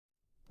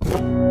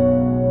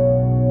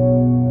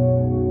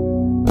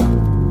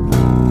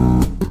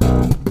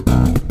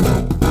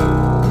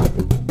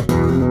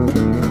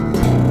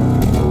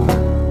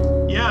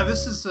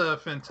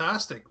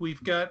fantastic.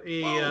 We've got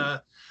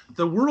the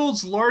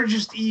world's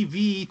largest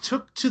EV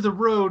took to the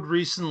road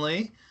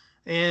recently,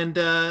 and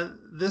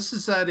this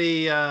is at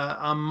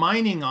a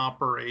mining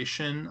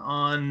operation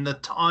on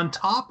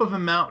top of a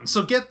mountain.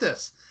 So get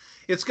this,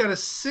 it's got a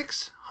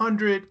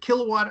 600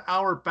 kilowatt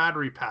hour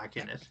battery pack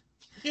in it.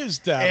 Is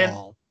that and,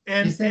 all?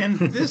 And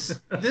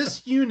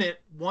this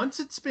unit, once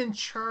it's been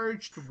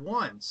charged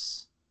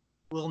once,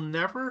 will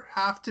never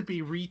have to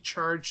be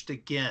recharged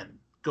again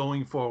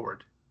going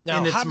forward.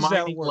 Now, how does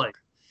that work? Life.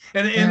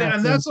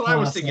 And that's what I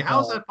was thinking.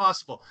 How is that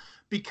possible?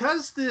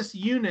 Because this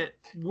unit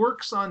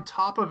works on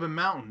top of a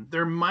mountain.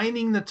 They're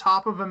mining the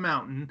top of a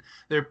mountain.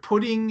 They're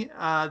filling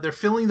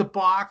the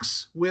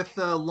box with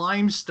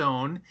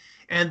limestone,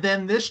 and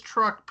then this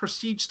truck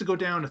proceeds to go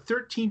down a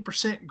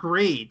 13%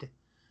 grade.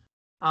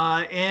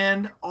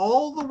 And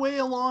all the way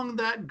along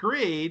that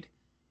grade,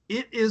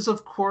 it is,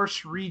 of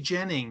course,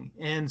 regenning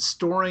and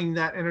storing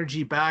that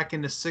energy back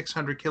into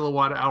 600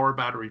 kilowatt hour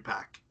battery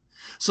pack.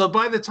 So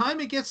by the time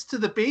it gets to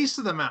the base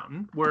of the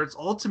mountain, where it's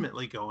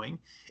ultimately going,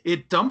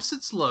 it dumps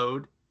its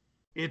load,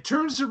 it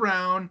turns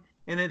around,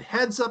 and it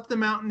heads up the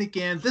mountain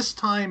again, this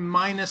time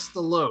minus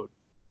the load.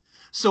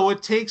 So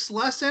it takes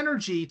less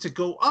energy to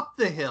go up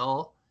the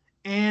hill,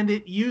 and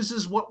it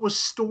uses what was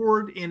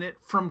stored in it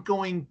from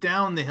going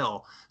down the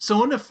hill.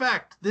 So in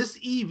effect, this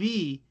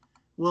EV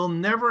will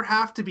never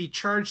have to be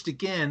charged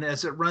again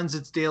as it runs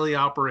its daily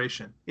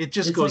operation. It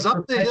just goes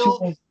up the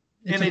hill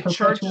and it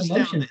charges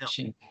down the hill.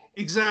 Machine.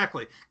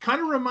 Exactly.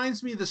 Kind of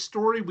reminds me of the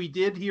story we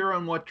did here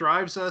on What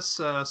Drives Us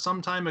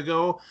some time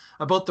ago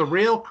about the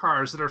rail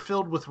cars that are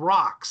filled with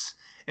rocks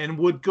and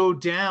would go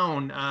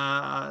down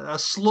a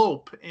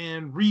slope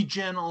and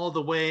regen all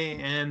the way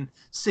and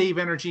save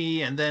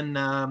energy, and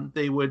then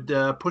they would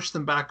push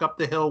them back up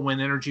the hill when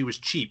energy was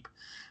cheap.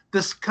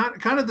 This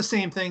kind of the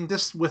same thing,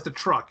 this with the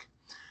truck.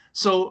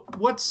 So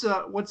what's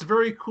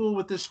very cool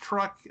with this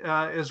truck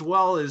as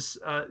well is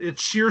its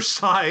sheer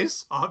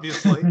size,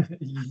 obviously,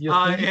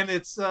 and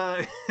it's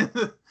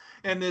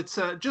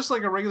just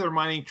like a regular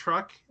mining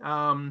truck,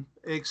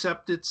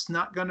 except it's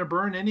not going to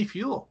burn any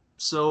fuel.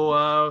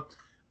 So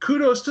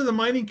kudos to the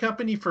mining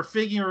company for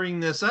figuring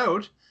this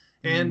out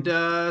and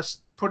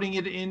putting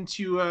it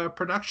into a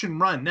production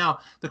run.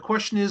 Now the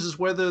question is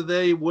whether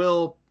they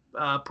will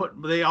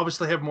they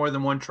obviously have more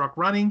than one truck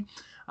running.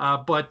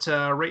 But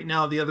right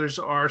now the others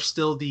are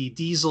still the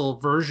diesel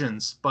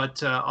versions.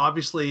 But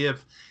obviously,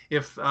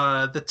 if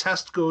the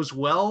test goes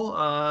well,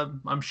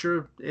 I'm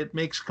sure it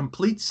makes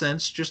complete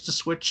sense just to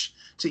switch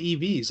to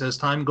EVs as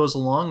time goes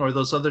along, or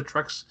those other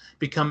trucks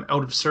become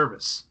out of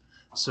service.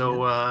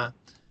 So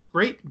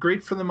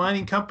great for the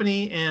mining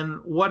company,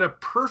 and what a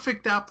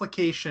perfect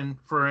application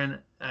for an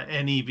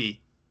EV.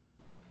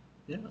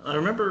 Yeah, I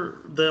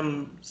remember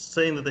them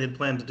saying that they had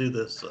planned to do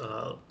this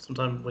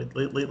sometime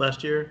late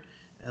last year.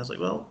 And I was like,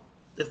 well,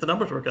 if the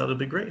numbers work out, it'd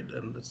be great.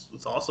 And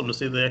it's awesome to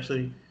see they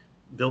actually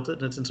built it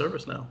and it's in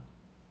service now.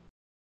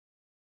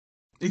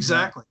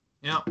 Exactly.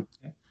 Yeah.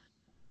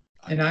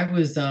 And I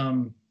was, I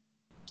mean,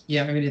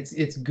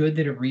 it's good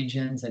that it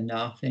regens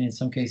enough, and in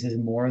some cases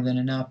more than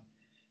enough,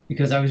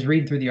 because I was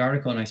reading through the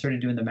article and I started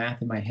doing the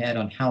math in my head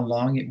on how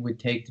long it would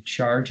take to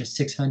charge a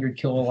 600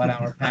 kilowatt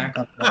hour pack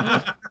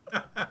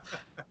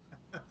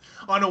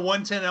on a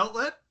 110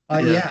 outlet.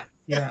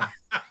 Yeah.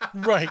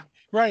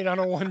 Right, on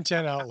a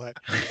 110 outlet.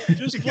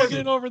 Just plug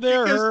it over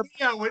there, Herb.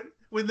 Yeah,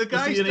 when the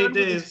guy's done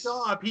with his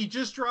job, he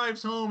just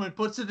drives home and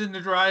puts it in the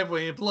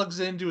driveway and plugs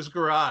it into his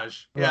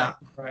garage. Yeah.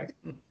 Right.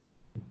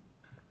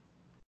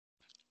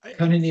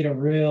 Gonna need a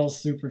real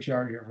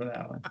supercharger for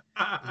that one.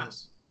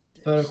 Yes.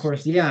 But of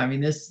course, I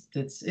mean,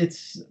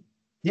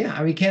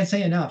 I mean, can't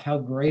say enough how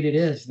great it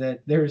is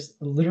that there's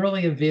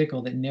literally a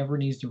vehicle that never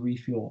needs to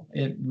refuel.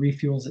 It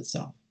refuels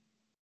itself.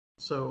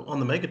 So on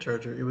the mega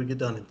charger, it would get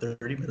done in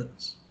 30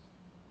 minutes.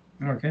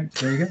 Okay,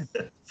 there you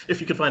go.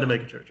 If you could find a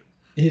mega charger.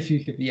 If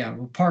you could,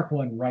 we'll park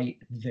one right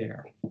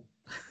there.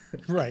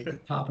 Right.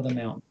 Top of the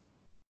mountain.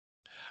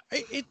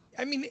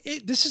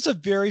 This is a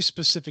very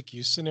specific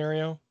use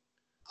scenario.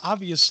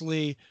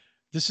 Obviously,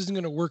 this isn't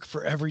going to work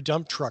for every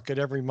dump truck at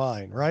every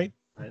mine, right?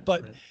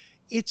 But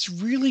it's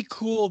really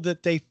cool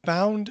that they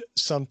found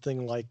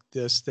something like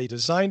this. They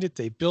designed it,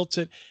 they built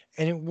it,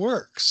 and it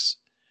works.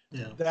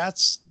 Yeah.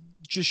 That's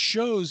just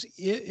shows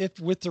if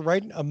with the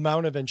right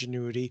amount of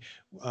ingenuity,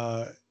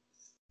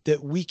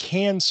 that we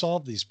can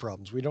solve these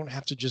problems. We don't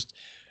have to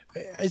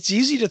it's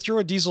easy to throw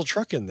a diesel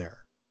truck in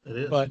there. It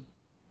is. But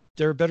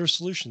there are better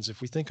solutions if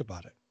we think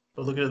about it.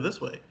 But look at it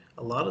this way.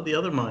 A lot of the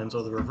other mines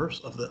are the reverse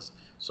of this.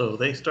 So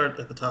they start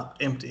at the top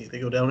empty. They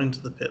go down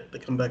into the pit. They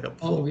come back up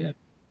full. Oh, yeah.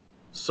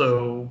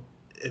 So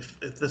if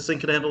this thing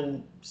can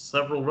handle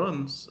several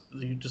runs,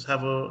 you just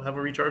have a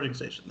recharging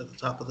station at the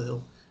top of the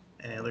hill,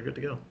 and they're good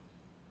to go.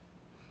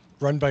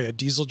 Run by a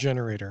diesel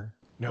generator.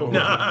 No.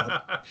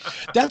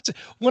 That's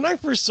when I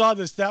first saw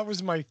this, that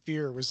was my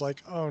fear. It was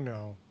like, oh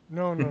no.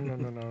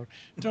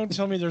 Don't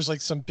tell me there's like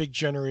some big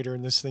generator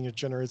in this thing that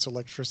generates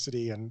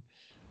electricity and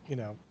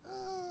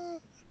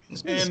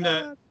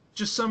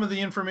just some of the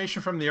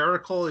information from the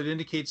article. It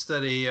indicates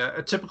that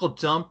a typical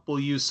dump will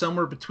use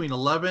somewhere between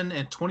 11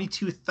 and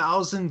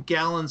 22,000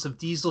 gallons of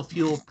diesel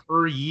fuel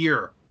per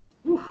year.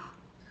 Wow.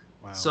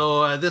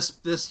 So this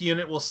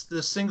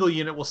single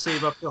unit will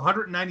save up to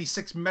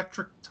 196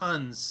 metric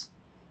tons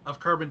of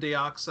carbon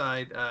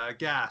dioxide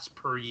gas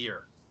per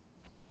year.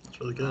 That's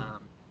really good.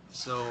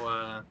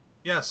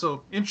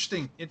 So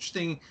interesting,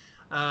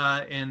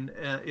 and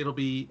it'll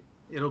be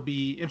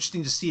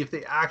interesting to see if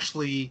they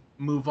actually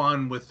move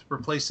on with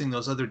replacing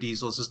those other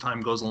diesels as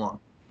time goes along.